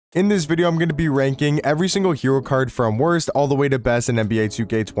In this video, I'm going to be ranking every single hero card from worst all the way to best in NBA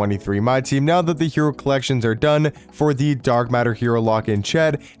 2K23 My Team. Now that the hero collections are done for the Dark Matter Hero Lock in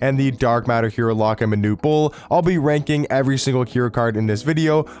Ched and the Dark Matter Hero Lock in Manute Bull, I'll be ranking every single hero card in this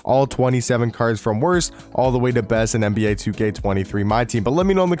video, all 27 cards from worst all the way to best in NBA 2K23 My Team. But let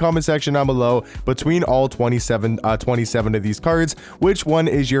me know in the comment section down below, between all 27 of these cards, which one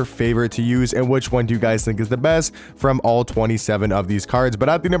is your favorite to use and which one do you guys think is the best from all 27 of these cards. But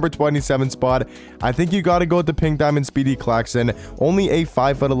at the number 27 spot, I think you got to go with the Pink Diamond Speedy Claxton. Only a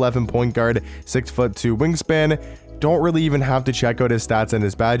 5'11" point guard, 6'2" wingspan. Don't really even have to check out his stats and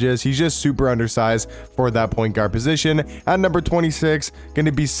his badges. He's just super undersized for that point guard position. At number 26, going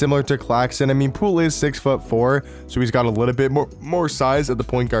to be similar to Claxton. I mean, Poole is 6'4", so he's got a little bit more size at the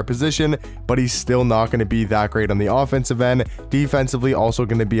point guard position, but he's still not going to be that great on the offensive end. Defensively, also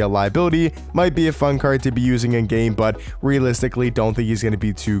going to be a liability. Might be a fun card to be using in game, but realistically, don't think he's going to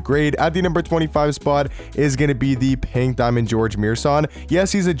be too great. At the number 25 spot is going to be the Pink Diamond George Mearson.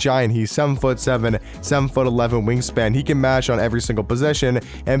 Yes, he's a giant. He's 7'7", 7'11" wingspan. He can mash on every single possession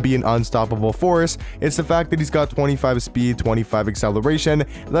and be an unstoppable force. It's the fact that he's got 25 speed, 25 acceleration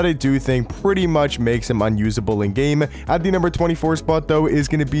that I do think pretty much makes him unusable in game. At the number 24 spot though is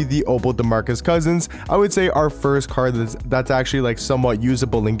going to be the Opal DeMarcus Cousins. I would say our first card that's actually like somewhat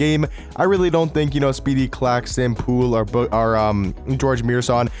usable in game. I really don't think, Speedy Claxton, Poole, or George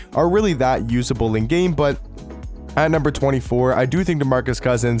Mearson are really that usable in game, but at number 24, I do think DeMarcus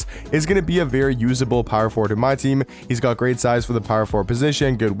Cousins is going to be a very usable power forward in my team. He's got great size for the power forward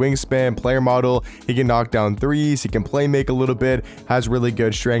position, good wingspan, player model. He can knock down threes. He can play make a little bit, has really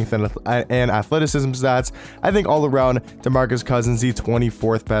good strength and athleticism stats. I think all around, DeMarcus Cousins, the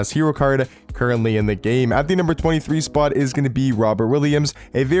 24th best hero card currently in the game. At the number 23 spot is going to be Robert Williams,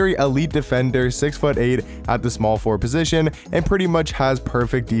 a very elite defender, 6'8" at the small forward position, and pretty much has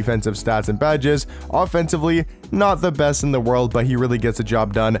perfect defensive stats and badges. Offensively, not the best in the world, but he really gets the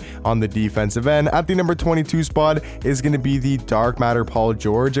job done on the defensive end. At the number 22 spot is going to be the Dark Matter Paul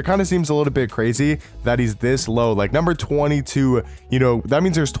George. It kind of seems a little bit crazy that he's this low, like number 22. That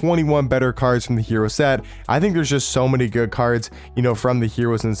means there's 21 better cards from the hero set. I think there's just so many good cards, from the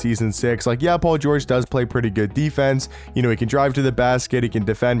heroes in season 6. Like, yeah, Paul George does play pretty good defense. He can drive to the basket. He can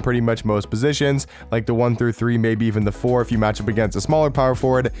defend pretty much most positions, like the 1 through 3, maybe even the 4 if you match up against a smaller power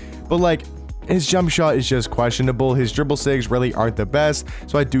forward. But like, his jump shot is just questionable. His dribble sigs really aren't the best,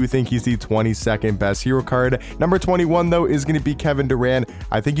 so I do think he's the 22nd best hero card. Number 21 though is going to be Kevin Durant.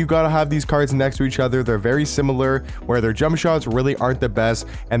 I think you got to have these cards next to each other. They're very similar, where their jump shots really aren't the best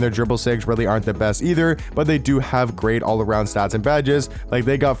and their dribble sigs really aren't the best either, but they do have great all-around stats and badges. Like,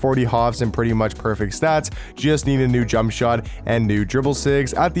 they got 40 hops and pretty much perfect stats, just need a new jump shot and new dribble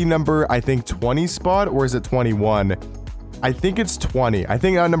sigs. At the number, I think 20 spot, or is it 21? I think it's 20. I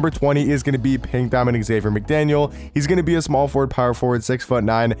think number 20 is going to be Pink Diamond Xavier McDaniel. He's going to be a small forward, power forward,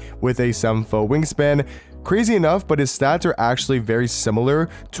 6'9" with a 7-foot wingspan. Crazy enough, but his stats are actually very similar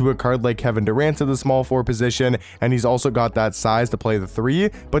to a card like Kevin Durant at the small forward position, and he's also got that size to play the 3.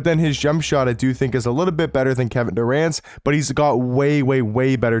 But then his jump shot, I do think, is a little bit better than Kevin Durant's, but he's got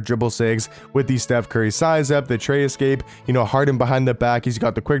way better dribble sigs with the Steph Curry size up, the tray escape, Harden behind the back. He's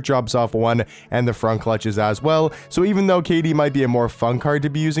got the quick drops off 1 and the front clutches as well. So even though KD might be a more fun card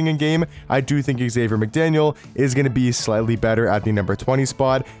to be using in game, I do think Xavier McDaniel is going to be slightly better at the number 20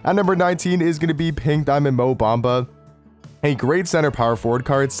 spot. At number 19 is going to be Pink Diamond Mo Bamba. A great center power forward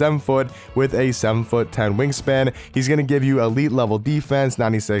card, 7 foot with a 7'10" wingspan. He's going to give you elite level defense,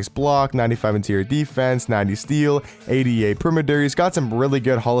 96 block, 95 interior defense, 90 steal, 88 perimeter. He's got some really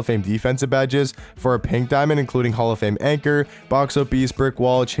good Hall of Fame defensive badges for a Pink Diamond, including Hall of Fame anchor, box up beast, brick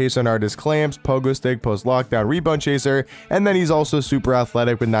wall, chase on artist clamps, pogo stick, post lockdown, rebound chaser, and then he's also super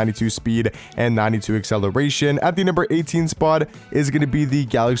athletic with 92 speed and 92 acceleration. At the number 18 spot is going to be the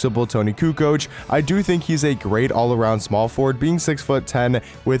Galaxy Bull Tony Kukoc. I do think he's a great all-around small forward, being 6'10"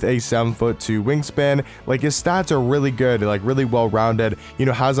 with a 7'2" wingspan. Like, his stats are really good, like really well rounded,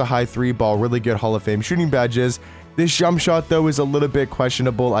 has a high 3 ball, really good Hall of Fame shooting badges. This jump shot though is a little bit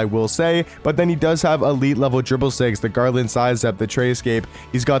questionable, I will say, but then he does have elite level dribble sigs, the Garland size up, the tray escape.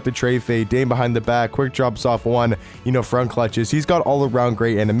 He's got the tray fade, Dame behind the back, quick drops off 1, front clutches. He's got all around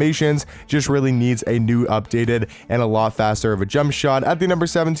great animations, just really needs a new updated and a lot faster of a jump shot. At the number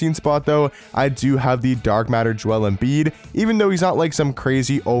 17 spot though, I do have the Dark Matter Joel Embiid. Even though he's not like some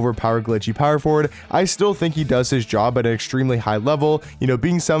crazy overpowered glitchy power forward, I still think he does his job at an extremely high level,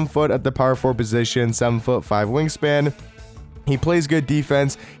 being 7 foot at the power forward position, 7'5" wingspan. He plays good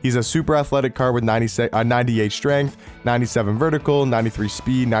defense. He's a super athletic card with 98 strength, 97 vertical, 93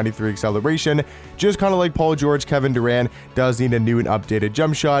 speed, 93 acceleration. Just kind of like Paul George, Kevin Durant does need a new and updated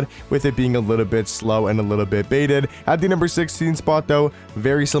jump shot, with it being a little bit slow and a little bit baited. At the number 16 spot though,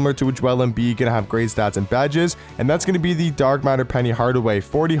 very similar to Joel Embiid, gonna have great stats and badges, and that's gonna be the Dark Matter Penny Hardaway.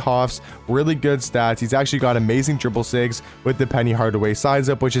 40 hoffs, really good stats. He's actually got amazing dribble sigs with the Penny Hardaway size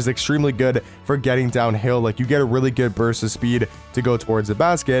up, which is extremely good for getting downhill. Like, you get a really good burst of speed to go towards the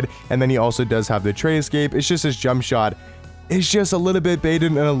basket, and then he also does have the tray escape. It's just his jump shot is just a little bit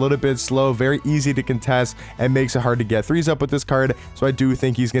baited and a little bit slow, very easy to contest, and makes it hard to get threes up with this card. So I do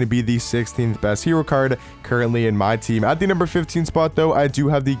think he's going to be the 16th best hero card currently in my team. At the number 15 spot though, I do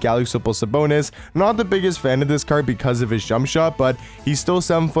have the Galaxy Opal Sabonis. Not the biggest fan of this card because of his jump shot, but he's still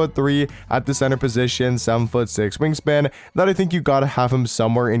 7'3" at the center position, 7'6" wingspan. That I think you gotta have him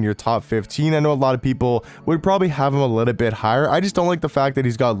somewhere in your top 15. I know a lot of people would probably have him a little bit higher. I just don't like the fact that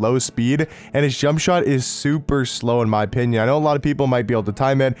he's got low speed and his jump shot is super slow in my opinion. I know a lot of people might be able to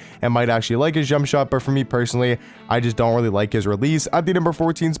time it and might actually like his jump shot, but for me personally, I just don't really like his release. At the number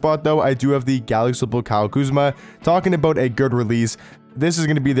 14 spot though, I do have the Galaxy Opal Kyle Kuzma. Talking about a good release, this is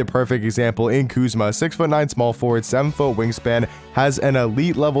going to be the perfect example in Kuzma. 6'9" small forward, 7-foot wingspan, has an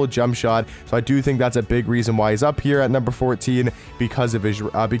elite level jump shot. So I do think that's a big reason why he's up here at number 14 because of his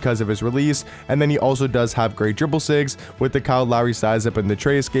release. And then he also does have great dribble sigs with the Kyle Lowry size up and the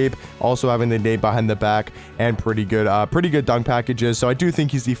tray escape, also having the nade behind the back and pretty good dunk packages. So I do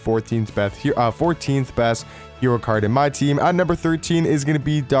think he's the 14th best hero card in my team. At number 13 is going to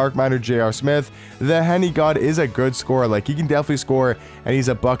be Dark Matter J.R. Smith. The Henny God is a good scorer. Like, he can definitely score, and he's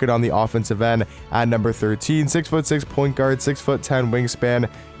a bucket on the offensive end. At number 13, 6'6" point guard, 6'10" wingspan.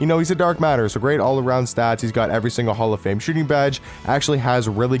 You know, he's a Dark Matter, so great all-around stats. He's got every single Hall of Fame shooting badge. Actually has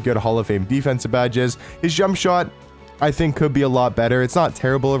really good Hall of Fame defensive badges. His jump shot, I think, could be a lot better. It's not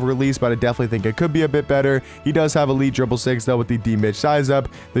terrible of a release, but I definitely think it could be a bit better. He does have elite dribble sigs though with the D-Mitch size up,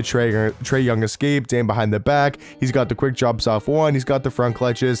 the Trae Young escape, Dame behind the back. He's got the quick drops off one. He's got the front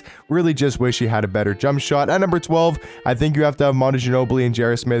clutches. Really just wish he had a better jump shot. At number 12, I think you have to have Manu Ginobili and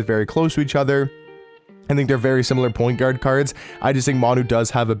J.R. Smith very close to each other. I think they're very similar point guard cards. I just think Manu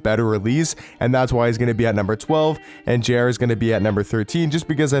does have a better release, and that's why he's going to be at number 12, and JR is going to be at number 13, just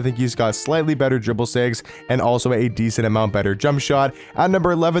because I think he's got slightly better dribble sigs and also a decent amount better jump shot. At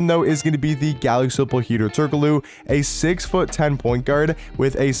number 11, though, is going to be the Galaxy Opal Hedo Turkoglu, a 6'10" point guard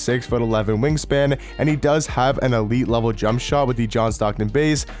with a 6'11" wingspan, and he does have an elite level jump shot with the John Stockton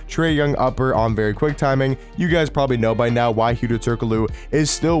base, Trae Young upper on very quick timing. You guys probably know by now why Hedo Turkoglu is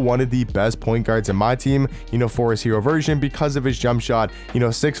still one of the best point guards in my team, you know, for his hero version, because of his jump shot. You know,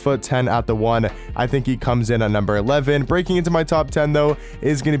 6'10" at the one. I think he comes in at number 11. Breaking into my top 10 though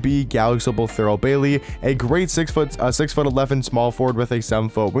is going to be Galaxy Opal Thurl Bailey, a great 6'11" small forward with a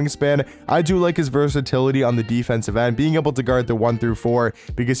 7-foot wingspan. I do like his versatility on the defensive end, being able to guard the 1 through 4,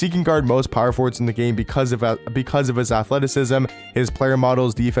 because he can guard most power forwards in the game because of his athleticism, his player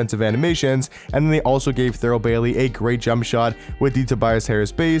models, defensive animations. And then they also gave Thurl Bailey a great jump shot with the Tobias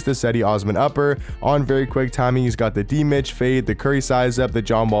Harris base, the Cedi Osman upper on very quick timing. He's got the D-Mitch fade, the Curry size up, the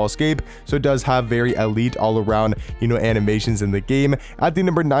John Wall escape, so it does have very elite all around, you know, animations in the game. At the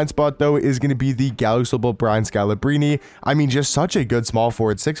number 9 spot though is going to be the Galaxy Opal Brian Scalabrine. I mean, just such a good small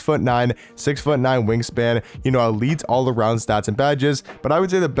forward, 6'9", 6'9" wingspan, you know, elite all around stats and badges. But I would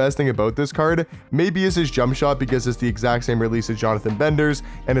say the best thing about this card maybe is his jump shot, because it's the exact same release as Jonathan Bender's,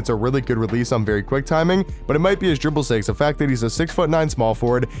 and it's a really good release on very quick timing. But it might be his dribble sigs, the fact that he's a 6'9" small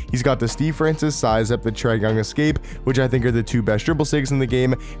forward. He's got the Steve Francis size up, the Trae Young escape, which I think are the two best dribble sigs in the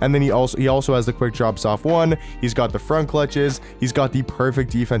game. And then he also has the quick drops off one. He's got the front clutches. He's got the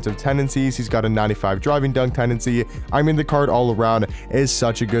perfect defensive tendencies. He's got a 95 driving dunk tendency. I mean, the card all around is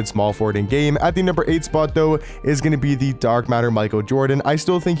such a good small forward in game. At the number 8 spot though is going to be the Dark Matter Michael Jordan. I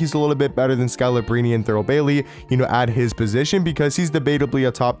still think he's a little bit better than Scalabrine and Thurl Bailey, you know, at his position, because he's debatably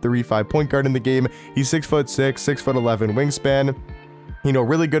a top 3-5 point guard in the game. He's 6'6", 6'11" wingspan. You know,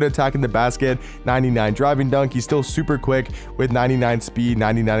 really good at attacking the basket, 99 driving dunk. He's still super quick with 99 speed,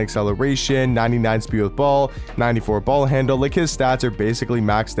 99 acceleration, 99 speed with ball, 94 ball handle. Like, his stats are basically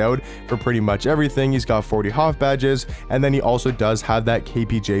maxed out for pretty much everything. He's got 40 Hoff badges, and then he also does have that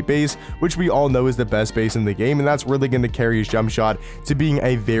KPJ base, which we all know is the best base in the game, and that's really going to carry his jump shot to being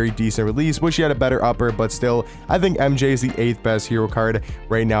a very decent release. Wish he had a better upper, but still, I think MJ is the 8th best hero card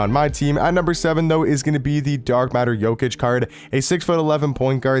right now in my team. At number 7 though is going to be the Dark Matter Jokic card, a 6'11"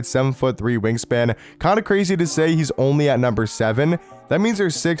 point guard, 7'3" wingspan. Kind of crazy to say he's only at number 7. That means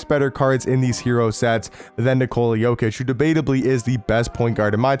there's 6 better cards in these hero sets than Nikola Jokic, who debatably is the best point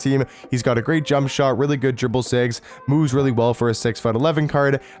guard in my team. He's got a great jump shot, really good dribble sigs, moves really well for a 6'11"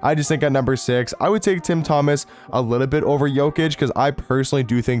 card. I just think at number 6, I would take Tim Thomas a little bit over Jokic, because I personally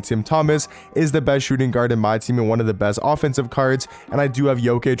do think Tim Thomas is the best shooting guard in my team and one of the best offensive cards. And I do have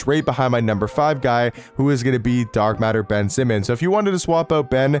Jokic right behind my number 5 guy, who is going to be Dark Matter Ben Simmons. So if you wanted to swap out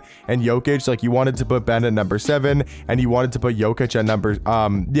Ben and Jokic, like you wanted to put Ben at number 7 and you wanted to put Jokic at number Jokic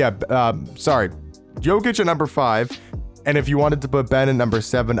at number 5, and if you wanted to put Ben at number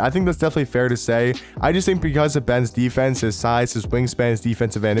 7, I think that's definitely fair to say. I just think because of Ben's defense, his size, his wingspan, his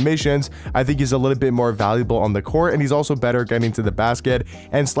defensive animations, I think he's a little bit more valuable on the court, and he's also better getting to the basket.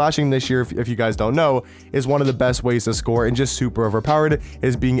 And slashing this year, if you guys don't know, is one of the best ways to score, and just super overpowered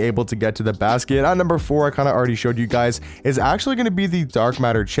is being able to get to the basket. At number 4, I kind of already showed you guys, is actually going to be the Dark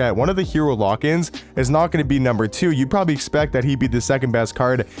Matter Chet. One of the hero lock-ins is not going to be number 2. You'd probably expect that he'd be the second best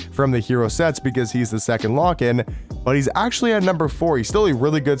card from the hero sets because he's the second lock-in, but he's actually at number 4. He's still a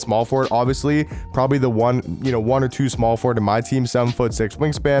really good small forward, obviously probably the one or two small forward in my team, 7'6"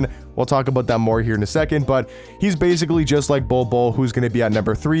 wingspan. We'll talk about that more here in a second, but he's basically just like Bol, who's going to be at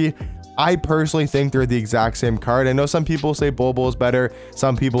number 3. I personally think they're the exact same card. I know some people say Bol is better,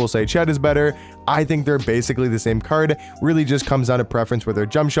 some people say Chet is better. I think they're basically the same card. Really just comes down to preference with their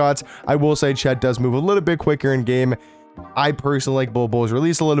jump shots. I will say Chet does move a little bit quicker in game. I personally like Bol's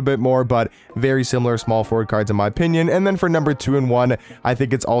release a little bit more, but very similar small forward cards in my opinion. And then for number 2 and 1, I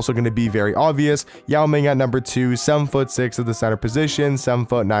think it's also going to be very obvious. Yao Ming at number 2, 7'6" at the center position,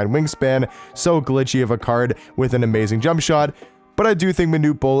 7'9" wingspan, so glitchy of a card with an amazing jump shot. But I do think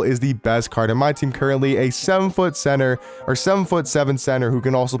Manute Bol is the best card in my team currently, a 7' center or 7'7" center who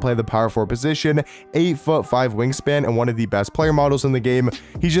can also play the power forward position, 8'5" wingspan, and one of the best player models in the game.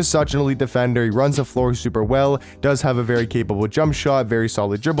 He's just such an elite defender. He runs the floor super well, does have a very capable jump shot, very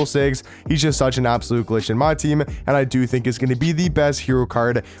solid dribble sigs. He's just such an absolute glitch in my team, and I do think is going to be the best hero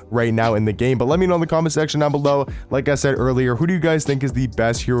card right now in the game. But let me know in the comment section down below. Like I said earlier, who do you guys think is the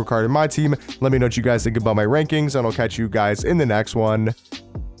best hero card in my team? Let me know what you guys think about my rankings, and I'll catch you guys in the next one.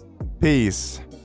 Peace.